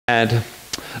had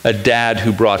a dad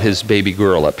who brought his baby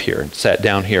girl up here and sat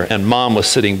down here, and mom was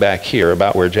sitting back here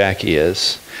about where Jackie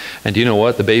is. And do you know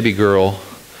what? The baby girl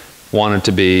wanted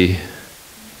to be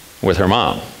with her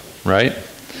mom, right?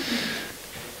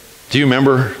 Do you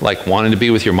remember like wanting to be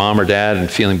with your mom or dad and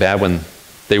feeling bad when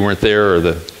they weren't there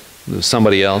or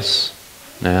somebody else?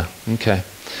 Yeah, okay.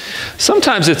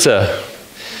 Sometimes it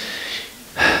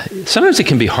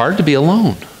can be hard to be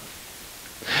alone.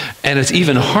 And it's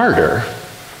even harder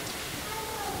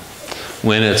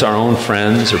when it's our own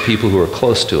friends or people who are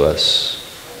close to us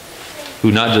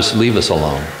who not just leave us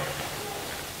alone,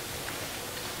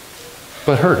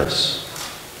 but hurt us,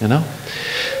 you know?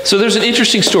 So there's an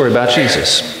interesting story about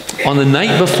Jesus. On the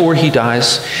night before he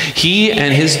dies, he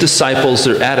and his disciples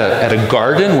are at a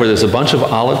garden where there's a bunch of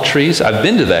olive trees. I've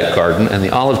been to that garden, and the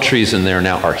olive trees in there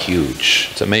now are huge.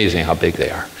 It's amazing how big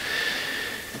they are.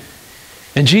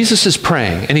 And Jesus is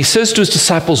praying, and he says to his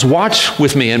disciples, watch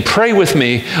with me and pray with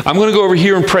me. I'm going to go over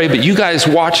here and pray, but you guys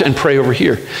watch and pray over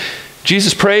here.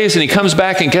 Jesus prays, and he comes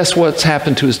back, and guess what's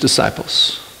happened to his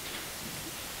disciples?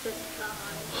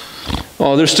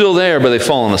 Oh, they're still there, but they've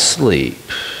fallen asleep.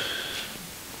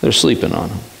 They're sleeping on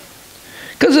him.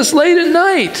 Because it's late at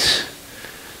night.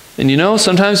 And you know,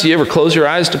 sometimes you ever close your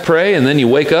eyes to pray, and then you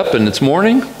wake up, and it's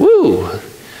morning? Woo!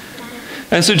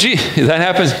 And so, that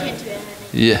happens.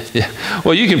 Yeah.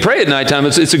 Well, you can pray at nighttime.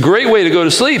 It's a great way to go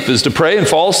to sleep, is to pray and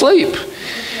fall asleep.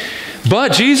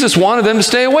 But Jesus wanted them to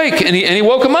stay awake, and he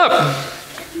woke them up.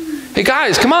 Hey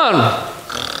guys, come on.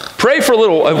 Pray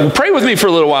with me for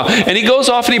a little while. And he goes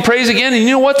off and he prays again, and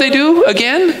you know what they do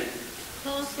again?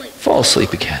 Fall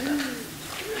asleep again.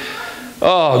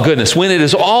 Oh goodness, when it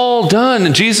is all done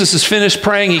and Jesus is finished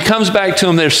praying, he comes back to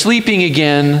them, they're sleeping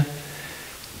again,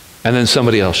 and then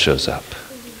somebody else shows up.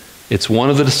 It's one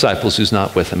of the disciples who's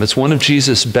not with him. It's one of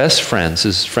Jesus' best friends,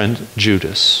 his friend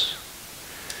Judas.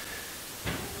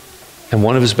 And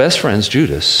one of his best friends,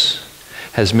 Judas,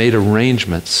 has made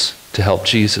arrangements to help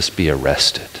Jesus be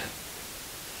arrested.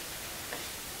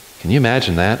 Can you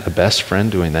imagine that? A best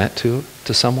friend doing that to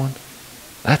someone?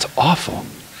 That's awful.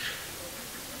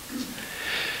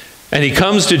 And he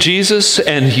comes to Jesus,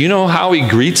 and you know how he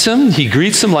greets him? He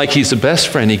greets him like he's the best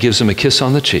friend. He gives him a kiss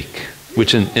on the cheek.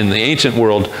 Which in the ancient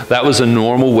world, that was a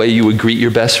normal way you would greet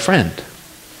your best friend.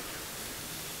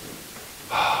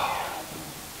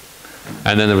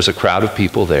 And then there was a crowd of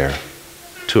people there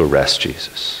to arrest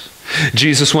Jesus.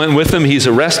 Jesus went with them, he's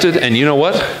arrested, and you know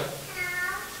what?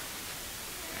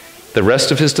 The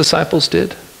rest of his disciples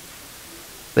did?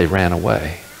 They ran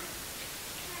away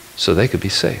so they could be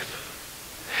safe.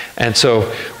 And so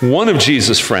one of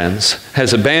Jesus' friends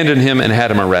has abandoned him and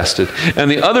had him arrested. And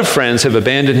the other friends have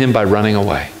abandoned him by running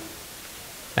away.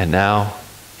 And now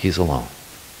he's alone.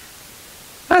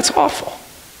 That's awful.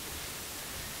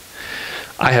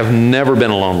 I have never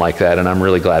been alone like that, and I'm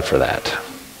really glad for that.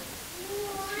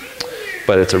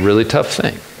 But it's a really tough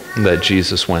thing that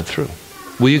Jesus went through.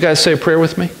 Will you guys say a prayer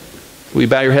with me? Will you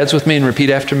bow your heads with me and repeat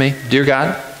after me? Dear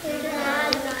God,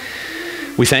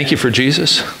 we thank you for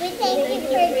Jesus.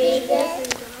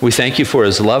 We thank you for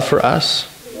his love for us.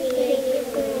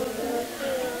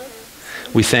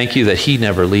 We thank you that he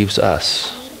never leaves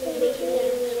us.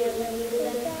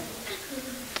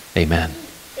 Amen.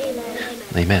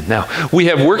 Amen. Now, we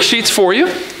have worksheets for you.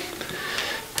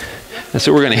 And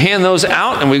so we're going to hand those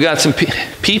out, and we've got some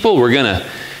people we're going to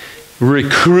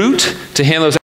recruit to hand those out.